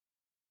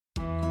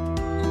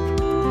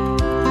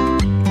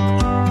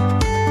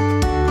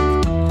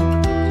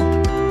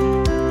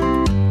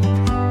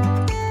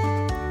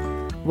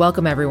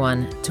Welcome,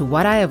 everyone, to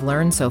What I Have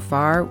Learned So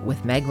Far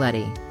with Meg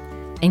Letty.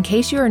 In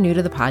case you are new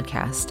to the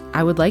podcast,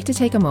 I would like to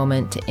take a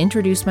moment to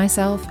introduce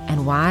myself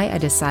and why I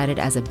decided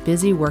as a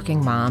busy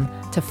working mom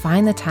to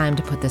find the time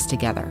to put this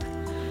together.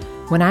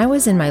 When I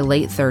was in my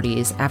late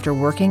 30s, after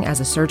working as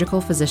a surgical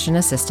physician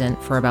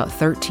assistant for about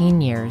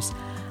 13 years,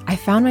 I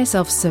found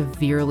myself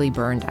severely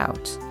burned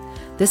out.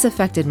 This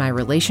affected my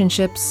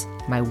relationships,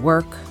 my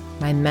work,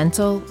 my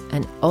mental,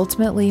 and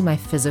ultimately my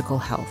physical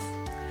health.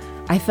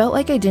 I felt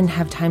like I didn't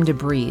have time to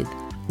breathe,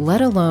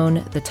 let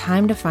alone the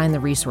time to find the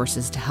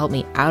resources to help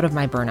me out of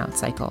my burnout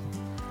cycle.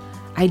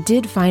 I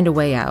did find a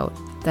way out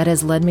that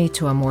has led me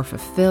to a more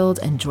fulfilled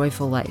and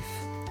joyful life.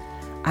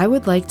 I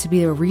would like to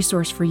be a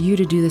resource for you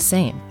to do the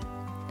same.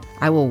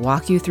 I will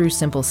walk you through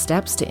simple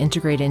steps to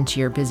integrate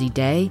into your busy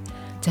day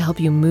to help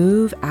you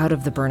move out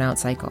of the burnout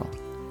cycle.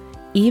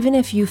 Even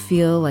if you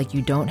feel like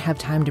you don't have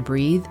time to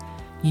breathe,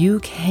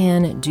 you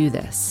can do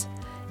this.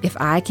 If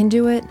I can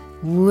do it,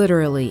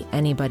 literally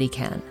anybody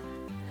can.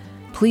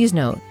 Please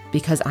note,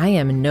 because I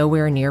am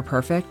nowhere near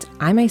perfect,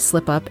 I may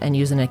slip up and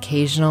use an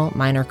occasional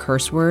minor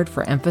curse word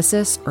for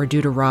emphasis or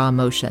due to raw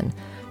emotion.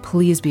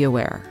 Please be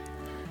aware.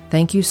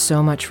 Thank you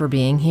so much for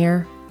being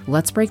here.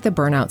 Let's break the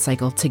burnout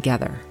cycle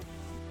together.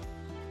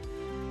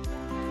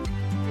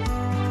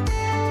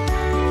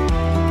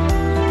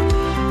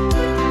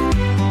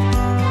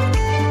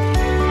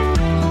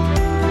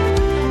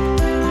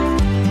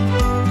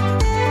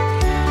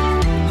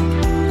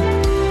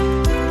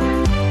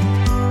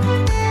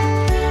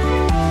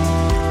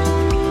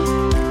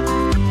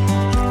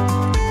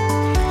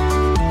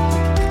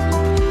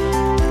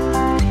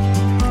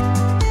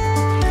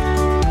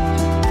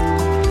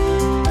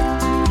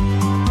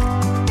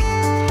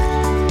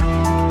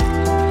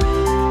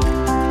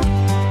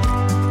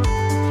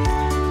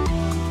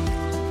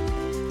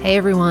 Hey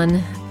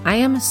everyone, I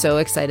am so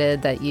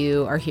excited that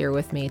you are here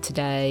with me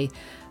today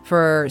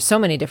for so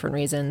many different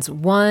reasons.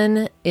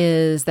 One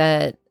is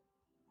that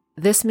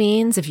this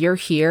means if you're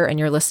here and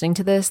you're listening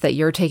to this, that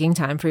you're taking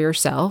time for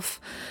yourself.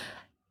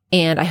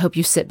 And I hope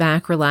you sit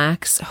back,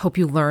 relax, hope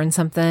you learn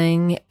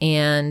something,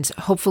 and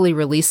hopefully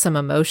release some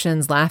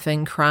emotions,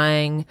 laughing,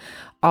 crying,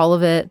 all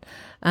of it.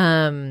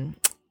 And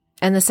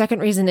the second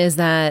reason is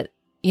that,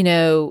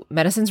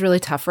 medicine's really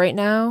tough right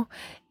now,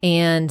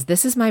 and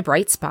this is my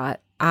bright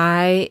spot.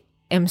 I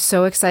am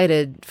so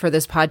excited for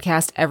this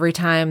podcast every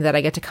time that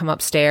I get to come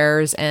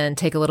upstairs and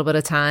take a little bit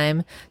of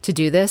time to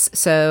do this.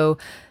 So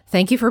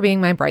thank you for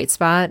being my bright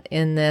spot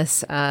in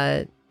this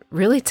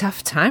really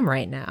tough time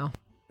right now.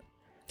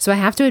 So I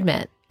have to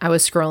admit, I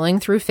was scrolling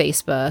through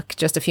Facebook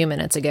just a few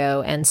minutes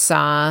ago and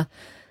saw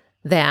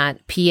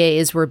that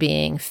PAs were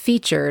being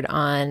featured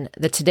on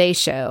the Today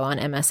Show on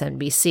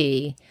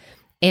MSNBC.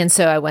 And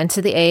so I went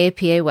to the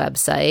AAPA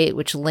website,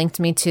 which linked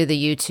me to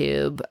the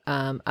YouTube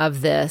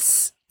of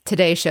this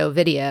Today Show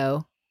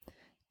video.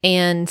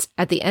 And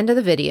at the end of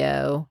the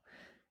video,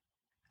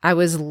 I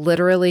was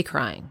literally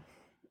crying.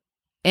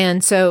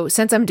 And so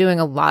since I'm doing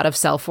a lot of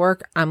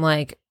self-work, I'm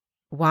like,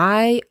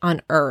 why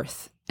on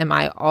earth am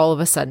I all of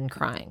a sudden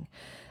crying?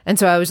 And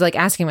so I was like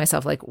asking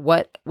myself, like,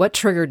 what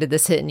trigger did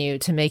this hit in you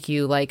to make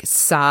you like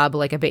sob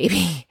like a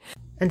baby?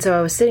 And so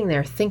I was sitting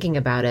there thinking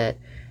about it.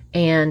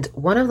 And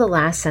one of the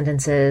last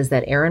sentences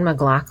that Erin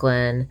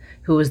McLaughlin,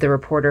 who was the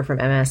reporter from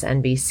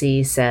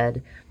MSNBC,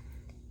 said,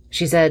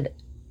 she said,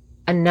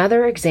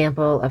 "Another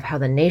example of how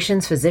the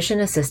nation's physician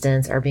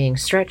assistants are being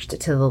stretched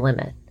to the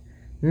limit,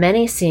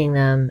 many seeing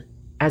them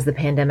as the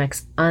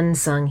pandemic's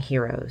unsung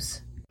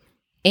heroes."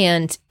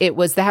 And it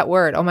was that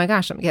word. Oh my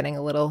gosh, I'm getting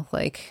a little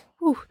like,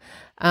 whew.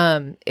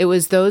 It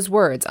was those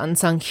words,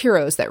 unsung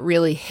heroes, that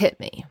really hit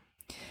me,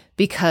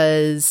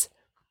 because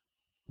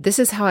this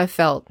is how I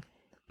felt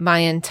my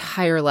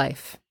entire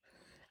life.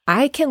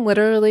 I can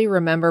literally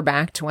remember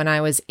back to when I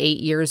was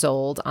 8 years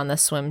old on the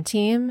swim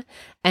team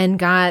and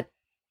got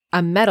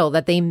a medal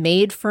that they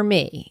made for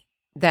me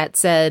that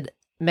said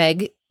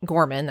Meg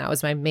Gorman, that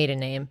was my maiden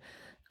name,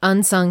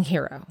 unsung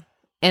hero.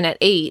 And at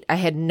 8, I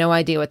had no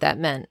idea what that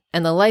meant.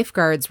 And the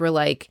lifeguards were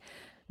like,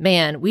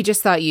 "Man, we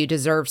just thought you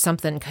deserved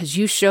something because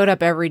you showed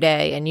up every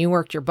day and you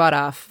worked your butt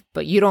off,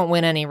 but you don't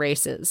win any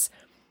races."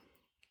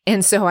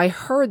 And so I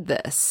heard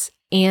this,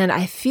 and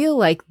I feel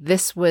like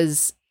this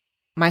was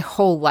my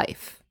whole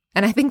life.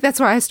 And I think that's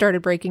why I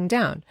started breaking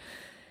down.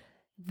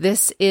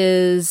 This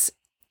is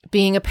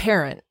being a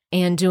parent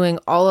and doing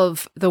all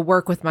of the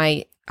work with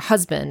my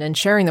husband and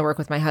sharing the work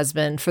with my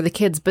husband for the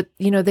kids. But,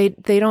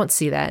 they don't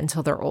see that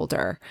until they're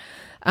older.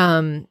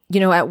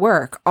 At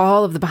work,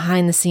 all of the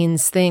behind the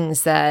scenes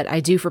things that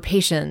I do for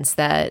patients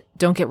that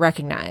don't get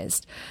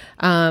recognized.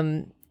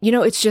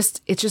 It's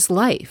just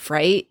life,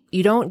 right?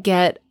 You don't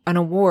get an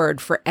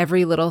award for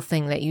every little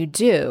thing that you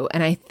do.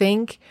 And I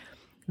think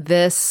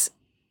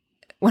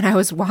when I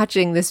was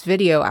watching this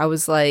video, I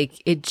was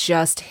like, it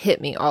just hit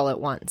me all at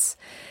once.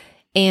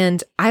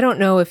 And I don't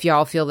know if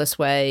y'all feel this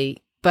way,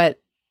 but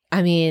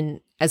I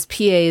mean, as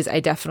PAs, I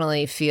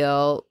definitely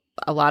feel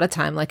a lot of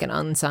time like an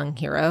unsung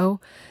hero.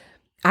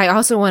 I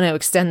also want to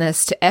extend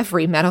this to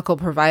every medical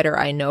provider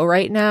I know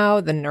right now,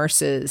 the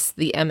nurses,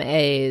 the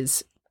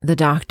MAs, the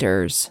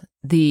doctors,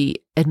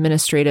 the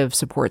administrative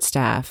support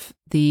staff,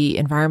 the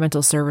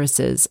environmental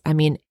services. I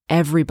mean,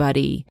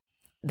 everybody.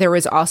 There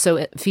was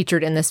also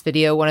featured in this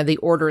video one of the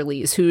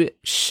orderlies who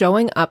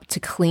showing up to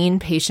clean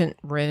patient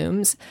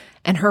rooms,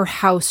 and her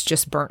house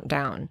just burnt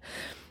down.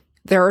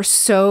 There are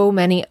so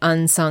many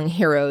unsung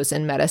heroes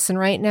in medicine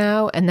right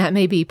now, and that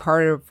may be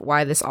part of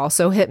why this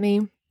also hit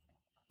me.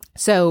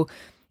 So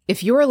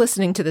if you are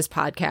listening to this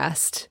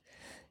podcast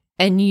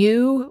and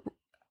you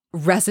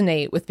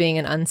resonate with being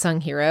an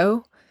unsung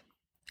hero,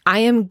 I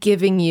am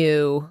giving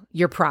you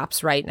your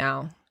props right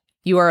now.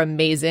 You are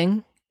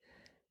amazing.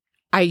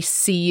 I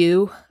see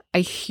you.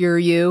 I hear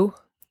you.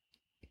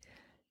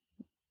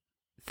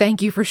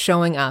 Thank you for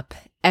showing up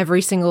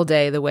every single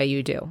day the way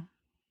you do.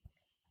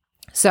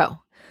 So,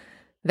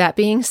 that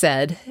being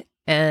said,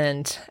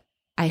 and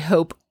I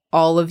hope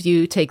all of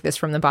you take this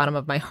from the bottom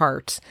of my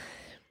heart,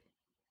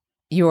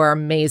 you are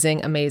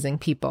amazing, amazing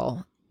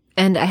people.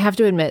 And I have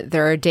to admit,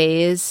 there are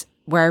days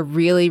where I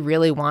really,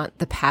 really want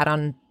the pat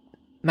on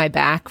my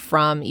back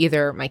from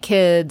either my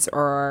kids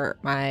or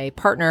my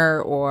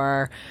partner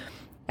or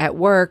at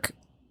work.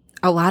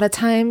 A lot of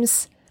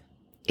times,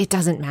 it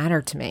doesn't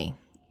matter to me.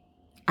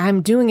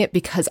 I'm doing it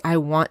because I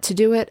want to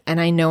do it,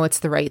 and I know it's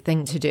the right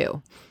thing to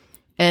do.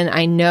 And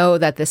I know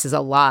that this is a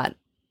lot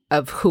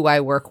of who I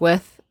work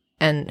with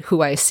and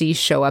who I see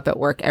show up at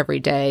work every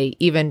day,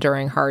 even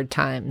during hard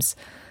times.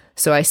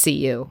 So I see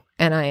you,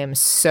 and I am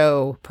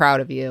so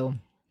proud of you,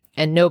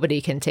 and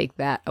nobody can take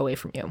that away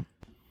from you.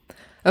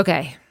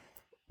 Okay,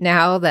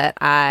 now that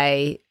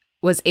I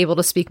was able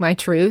to speak my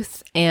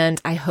truth,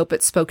 and I hope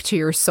it spoke to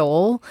your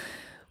soul,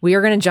 we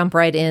are going to jump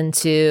right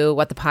into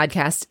what the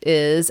podcast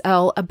is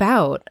all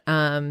about,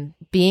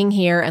 being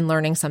here and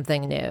learning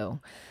something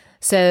new.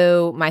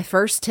 So my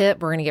first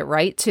tip, we're going to get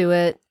right to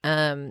it.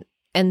 And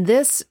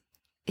this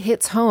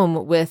hits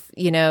home with,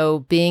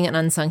 being an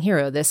unsung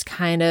hero. This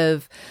kind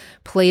of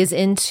plays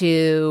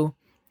into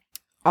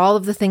all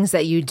of the things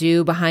that you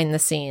do behind the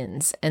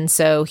scenes. And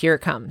so here it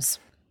comes.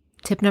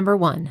 Tip number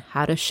 1,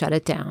 how to shut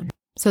it down.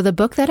 So the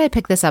book that I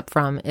picked this up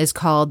from is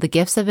called The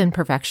Gifts of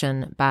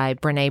Imperfection by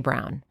Brené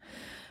Brown.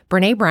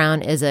 Brené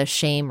Brown is a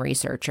shame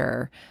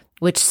researcher,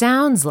 which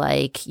sounds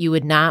like you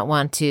would not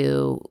want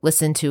to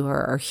listen to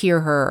her or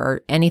hear her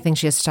or anything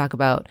she has to talk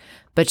about.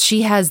 But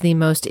she has the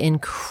most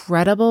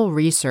incredible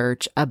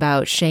research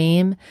about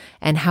shame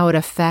and how it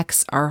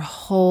affects our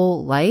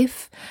whole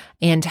life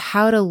and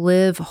how to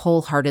live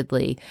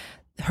wholeheartedly.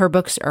 Her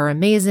books are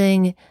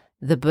amazing.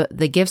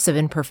 The Gifts of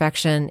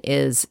Imperfection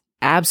is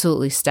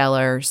absolutely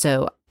stellar.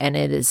 And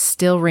it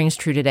still rings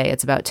true today.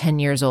 It's about 10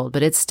 years old,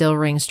 but it still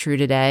rings true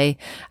today.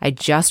 I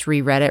just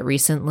reread it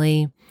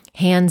recently.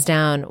 Hands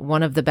down,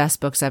 one of the best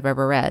books I've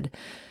ever read.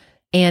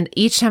 And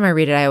each time I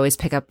read it, I always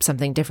pick up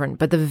something different.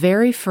 But the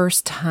very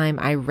first time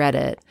I read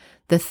it,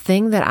 the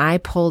thing that I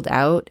pulled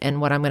out and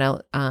what I'm going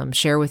to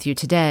share with you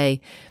today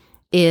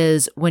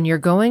is when you're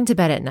going to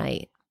bed at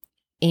night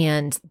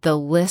and the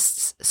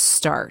lists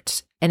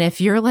start. And if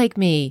you're like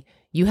me,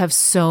 you have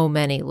so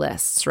many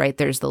lists, right?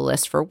 There's the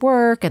list for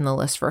work and the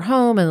list for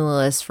home and the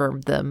list for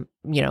the,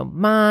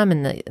 mom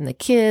and the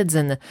kids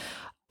and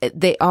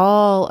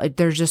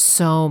there's just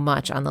so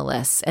much on the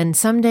list. And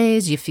some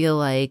days you feel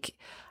like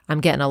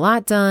I'm getting a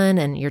lot done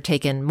and you're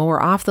taking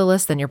more off the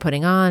list than you're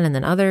putting on. And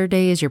then other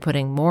days you're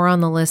putting more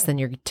on the list than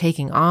you're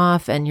taking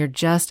off. And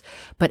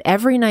but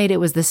every night it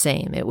was the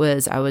same.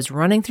 I was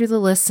running through the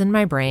lists in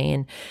my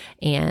brain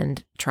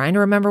and trying to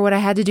remember what I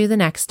had to do the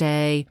next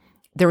day.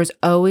 There was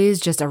always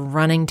just a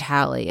running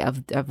tally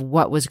of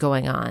what was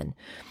going on.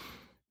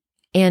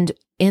 And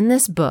in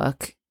this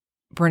book,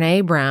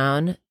 Brené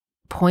Brown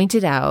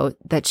pointed out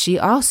that she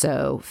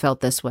also felt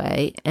this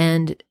way.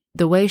 And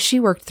the way she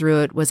worked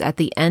through it was at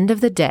the end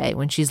of the day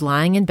when she's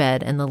lying in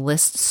bed and the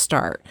lists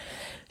start.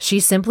 She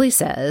simply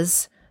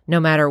says, no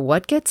matter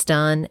what gets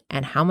done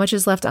and how much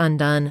is left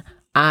undone,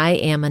 I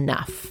am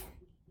enough.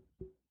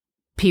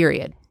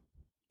 Period.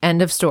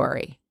 End of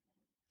story.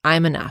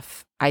 I'm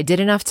enough. I did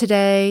enough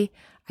today.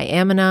 I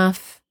am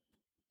enough.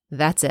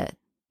 That's it.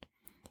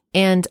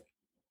 And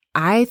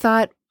I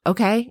thought,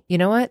 okay, you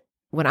know what?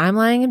 When I'm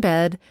lying in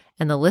bed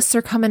and the lists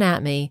are coming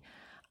at me,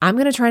 I'm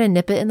going to try to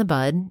nip it in the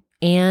bud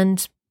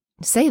and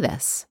say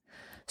this.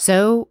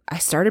 So I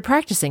started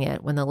practicing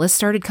it. When the list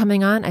started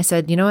coming on, I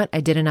said, you know what? I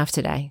did enough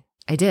today.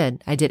 I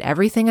did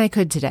everything I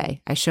could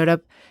today. I showed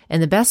up in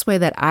the best way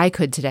that I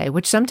could today,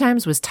 which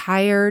sometimes was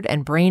tired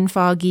and brain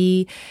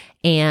foggy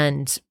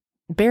and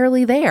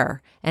barely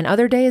there. And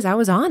other days I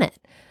was on it.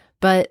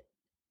 But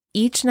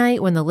each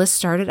night when the list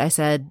started, I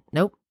said,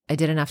 nope, I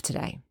did enough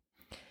today.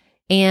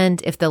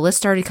 And if the list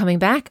started coming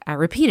back, I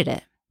repeated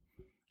it.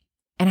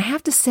 And I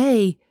have to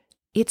say,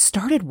 it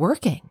started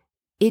working.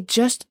 It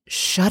just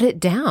shut it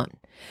down.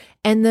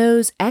 And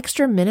those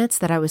extra minutes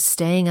that I was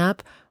staying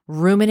up,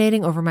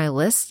 ruminating over my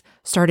list,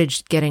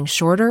 started getting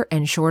shorter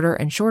and shorter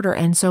and shorter.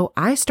 And so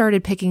I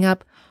started picking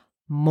up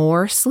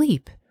more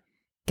sleep.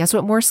 Guess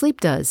what more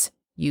sleep does?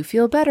 You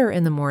feel better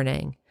in the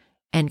morning.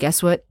 And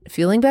guess what?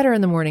 Feeling better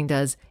in the morning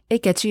does.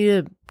 It gets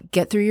you to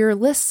get through your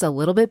lists a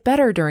little bit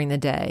better during the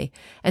day.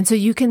 And so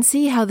you can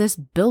see how this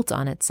built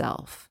on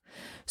itself.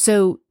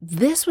 So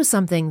this was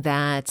something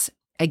that,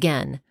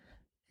 again,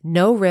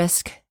 no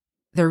risk.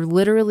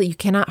 You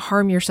cannot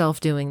harm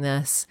yourself doing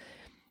this.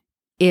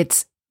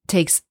 It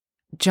takes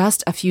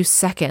just a few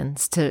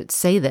seconds to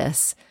say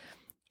this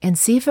and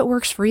see if it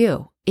works for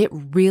you. It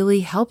really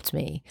helped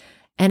me.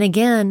 And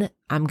again,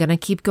 I'm going to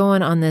keep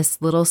going on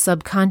this little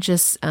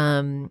subconscious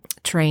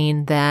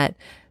train that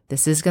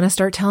this is going to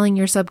start telling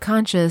your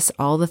subconscious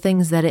all the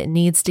things that it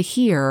needs to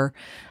hear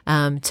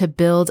to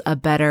build a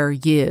better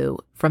you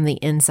from the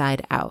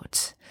inside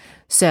out.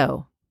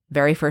 So,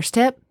 very first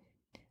tip,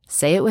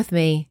 say it with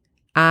me.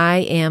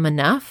 I am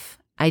enough.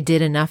 I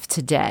did enough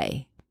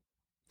today.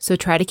 So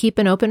try to keep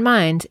an open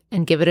mind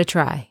and give it a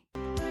try.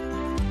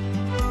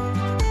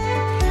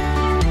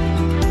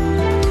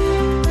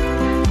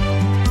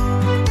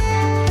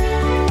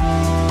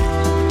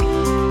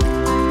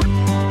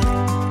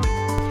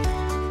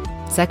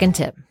 Second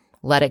tip,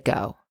 let it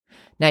go.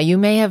 Now, you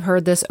may have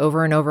heard this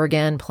over and over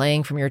again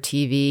playing from your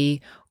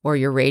TV or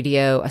your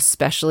radio,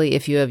 especially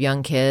if you have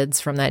young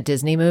kids from that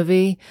Disney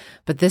movie,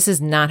 but this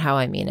is not how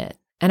I mean it.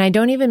 And I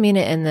don't even mean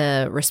it in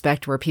the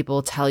respect where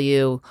people tell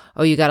you,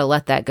 oh, you got to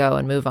let that go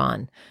and move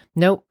on.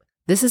 Nope,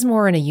 this is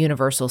more in a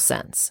universal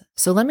sense.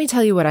 So let me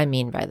tell you what I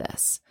mean by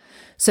this.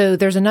 So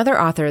there's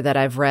another author that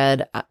I've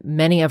read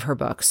many of her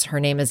books. Her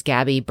name is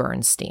Gabby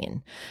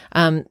Bernstein.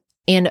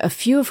 And a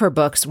few of her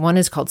books, one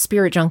is called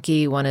Spirit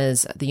Junkie, one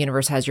is The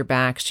Universe Has Your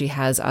Back. She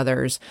has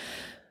others.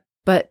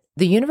 But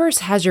The Universe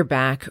Has Your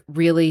Back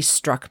really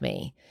struck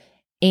me.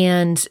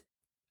 And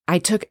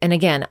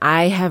again,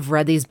 I have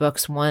read these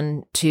books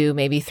 1, 2,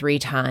 maybe 3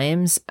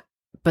 times.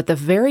 But the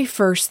very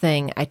first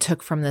thing I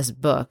took from this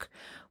book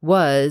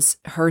was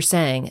her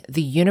saying,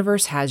 the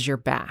universe has your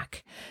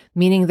back,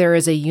 meaning there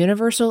is a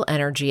universal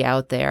energy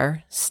out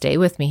there. Stay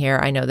with me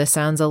here. I know this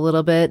sounds a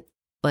little bit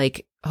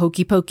like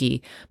hokey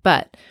pokey,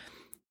 but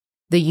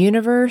the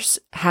universe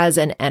has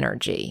an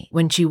energy.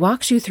 When she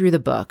walks you through the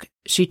book,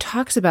 she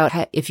talks about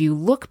how if you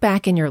look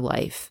back in your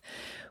life,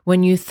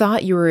 when you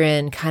thought you were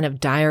in kind of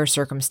dire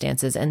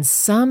circumstances and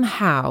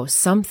somehow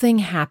something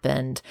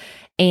happened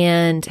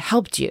and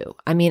helped you.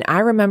 I mean, I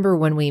remember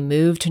when we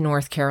moved to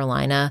North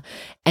Carolina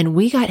and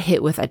we got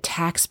hit with a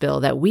tax bill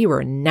that we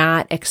were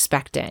not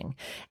expecting.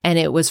 And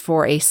it was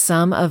for a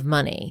sum of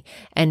money.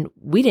 And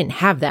we didn't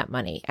have that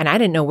money. And I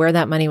didn't know where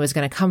that money was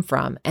going to come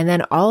from. And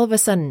then all of a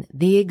sudden,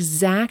 the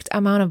exact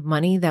amount of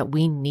money that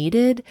we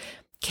needed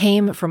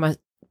came from a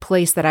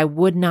place that I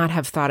would not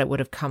have thought it would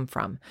have come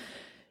from.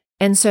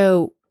 And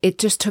so it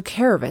just took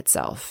care of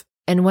itself.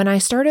 And when I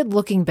started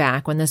looking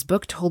back, when this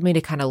book told me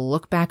to kind of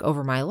look back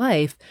over my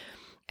life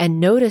and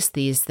notice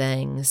these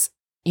things,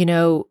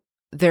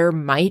 there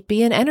might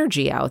be an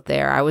energy out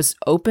there. I was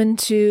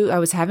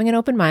having an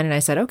open mind and I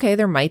said, okay,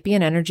 there might be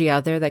an energy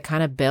out there that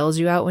kind of bails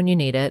you out when you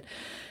need it.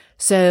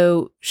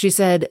 So she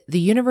said, the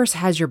universe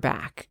has your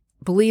back.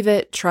 Believe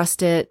it,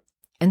 trust it.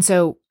 And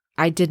so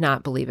I did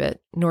not believe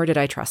it, nor did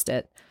I trust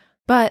it.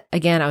 But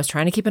again, I was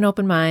trying to keep an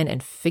open mind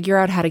and figure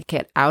out how to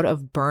get out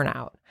of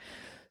burnout.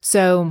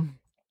 So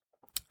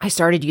I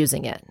started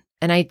using it.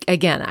 And I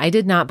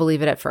did not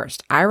believe it at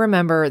first. I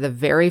remember the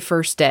very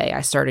first day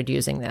I started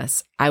using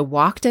this, I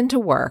walked into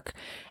work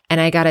and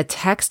I got a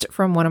text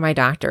from one of my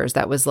doctors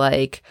that was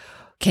like,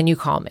 can you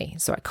call me?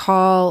 So I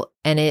call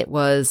and it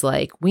was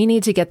like, we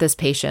need to get this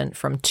patient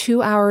from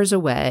 2 hours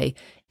away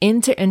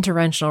into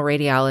interventional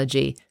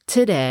radiology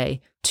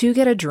today to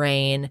get a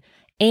drain.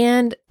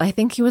 And I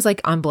think he was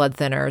like on blood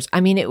thinners.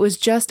 I mean, it was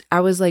just, I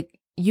was like,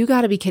 you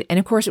got to be kidding. And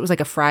of course, it was like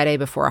a Friday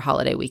before a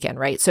holiday weekend,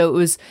 right? So it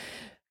was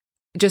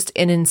just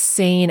an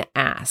insane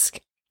ask.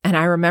 And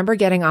I remember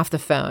getting off the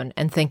phone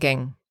and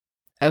thinking,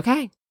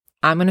 okay,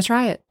 I'm going to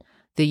try it.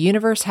 The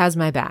universe has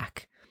my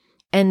back.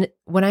 And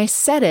when I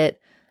said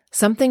it,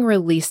 something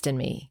released in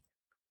me.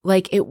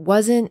 Like it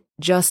wasn't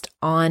just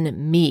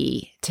on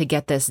me to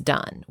get this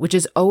done, which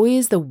is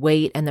always the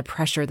weight and the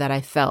pressure that I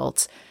feel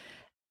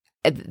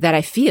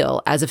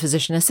as a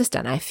physician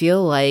assistant. I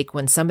feel like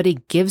when somebody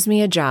gives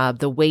me a job,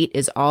 the weight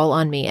is all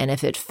on me. And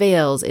if it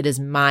fails, it is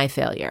my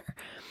failure.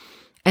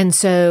 And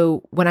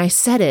so when I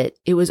said it,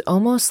 it was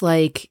almost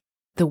like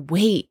the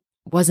weight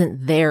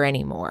wasn't there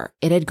anymore.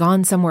 It had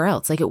gone somewhere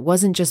else. Like it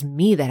wasn't just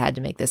me that had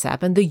to make this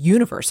happen. The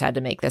universe had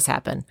to make this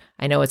happen.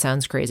 I know it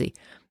sounds crazy,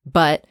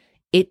 but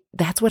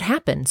that's what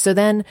happened. So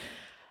then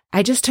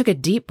I just took a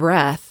deep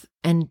breath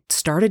and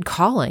started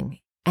calling.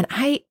 And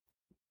I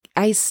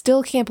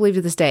still can't believe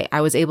to this day I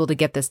was able to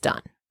get this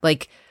done.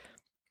 Like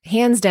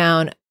hands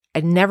down,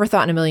 I never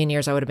thought in a million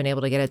years I would have been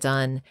able to get it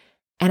done.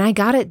 And I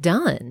got it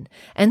done.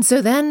 And so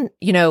then,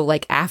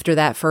 like after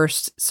that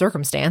first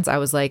circumstance, I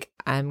was like,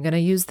 I'm going to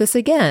use this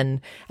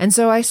again. And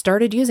so I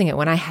started using it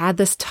when I had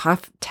this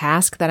tough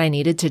task that I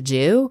needed to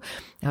do.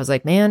 I was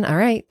like, man, all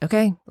right,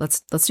 okay, let's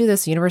do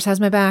this. The universe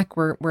has my back.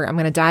 I'm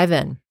going to dive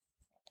in.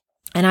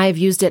 And I've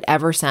used it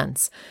ever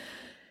since.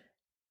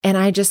 And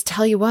I just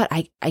tell you what,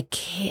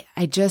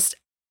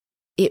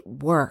 it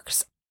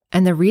works.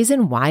 And the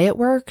reason why it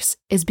works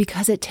is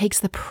because it takes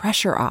the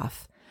pressure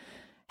off.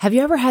 Have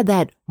you ever had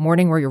that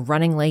morning where you're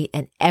running late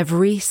and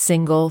every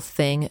single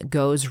thing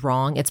goes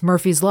wrong? It's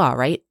Murphy's Law,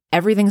 right?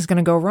 Everything's going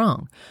to go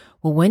wrong.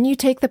 Well, when you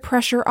take the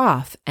pressure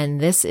off,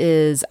 and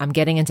I'm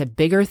getting into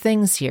bigger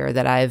things here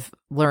that I've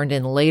learned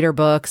in later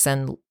books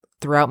and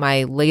throughout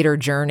my later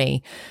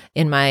journey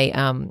in my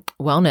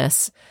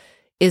wellness,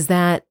 is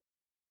that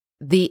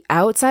the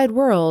outside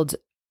world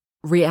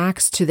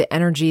reacts to the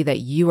energy that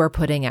you are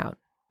putting out.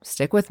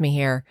 Stick with me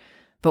here.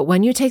 But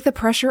when you take the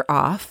pressure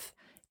off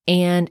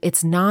and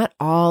it's not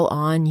all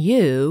on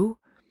you,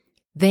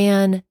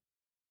 then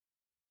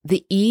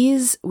the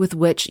ease with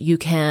which you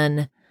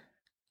can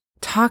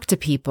talk to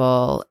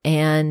people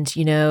and,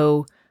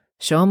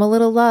 show them a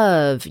little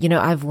love.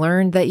 I've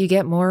learned that you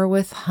get more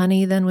with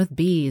honey than with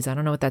bees. I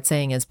don't know what that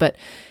saying is, but,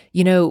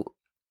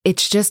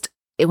 it's just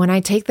when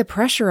I take the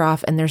pressure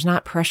off and there's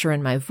not pressure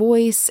in my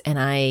voice and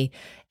I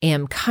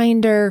am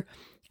kinder,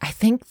 I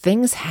think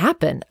things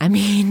happen. I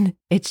mean,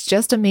 it's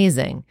just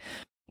amazing.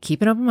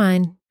 Keep an open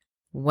mind.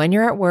 When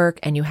you're at work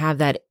and you have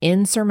that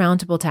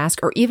insurmountable task,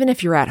 or even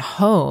if you're at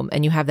home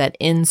and you have that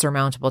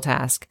insurmountable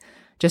task,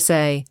 just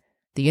say,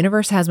 the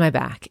universe has my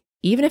back.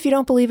 Even if you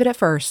don't believe it at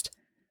first,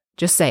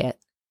 just say it.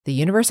 The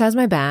universe has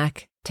my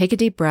back. Take a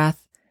deep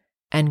breath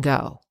and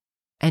go.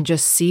 And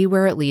just see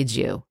where it leads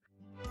you.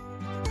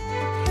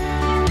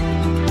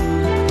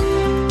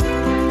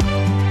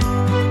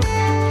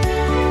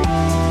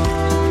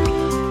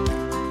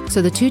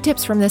 So the 2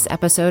 tips from this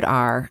episode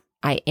are,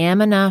 I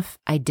am enough,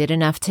 I did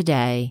enough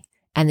today,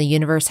 and the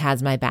universe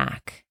has my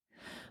back.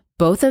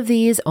 Both of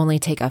these only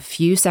take a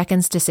few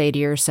seconds to say to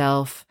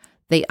yourself.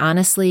 They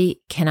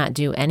honestly cannot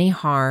do any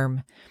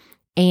harm.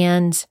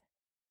 And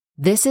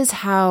this is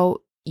how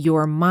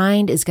your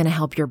mind is going to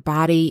help your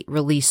body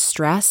release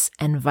stress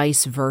and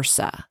vice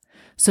versa.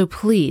 So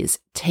please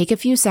take a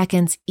few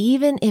seconds,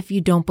 even if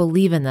you don't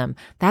believe in them.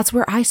 That's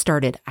where I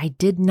started. I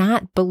did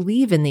not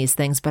believe in these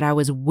things, but I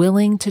was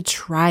willing to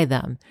try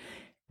them.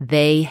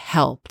 They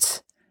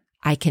helped.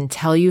 I can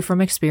tell you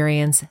from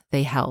experience,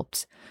 they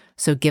helped.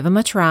 So give them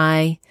a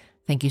try.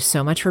 Thank you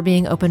so much for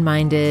being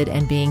open-minded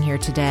and being here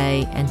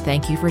today. And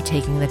thank you for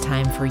taking the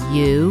time for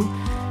you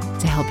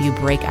to help you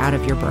break out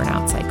of your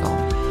burnout cycle.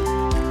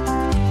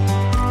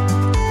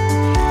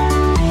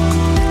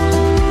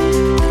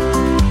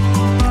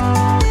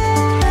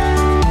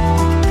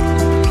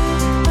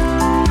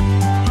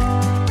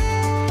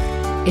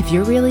 If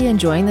you're really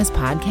enjoying this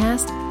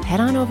podcast,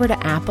 head on over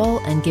to Apple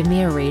and give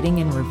me a rating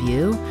and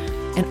review.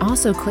 And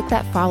also click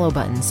that follow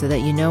button so that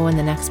you know when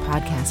the next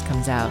podcast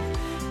comes out.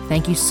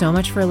 Thank you so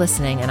much for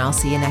listening, and I'll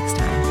see you next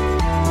time.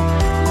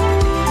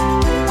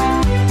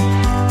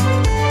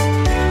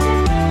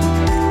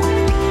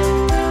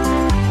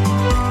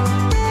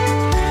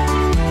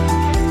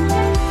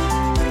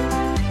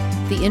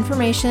 The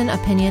information,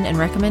 opinion, and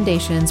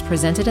recommendations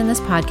presented in this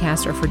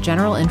podcast are for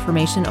general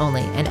information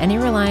only, and any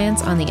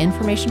reliance on the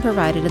information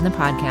provided in the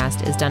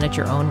podcast is done at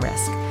your own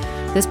risk.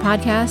 This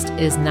podcast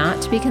is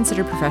not to be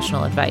considered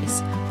professional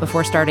advice.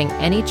 Before starting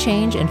any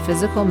change in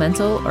physical,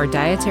 mental, or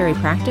dietary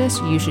practice,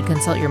 you should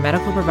consult your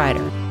medical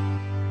provider.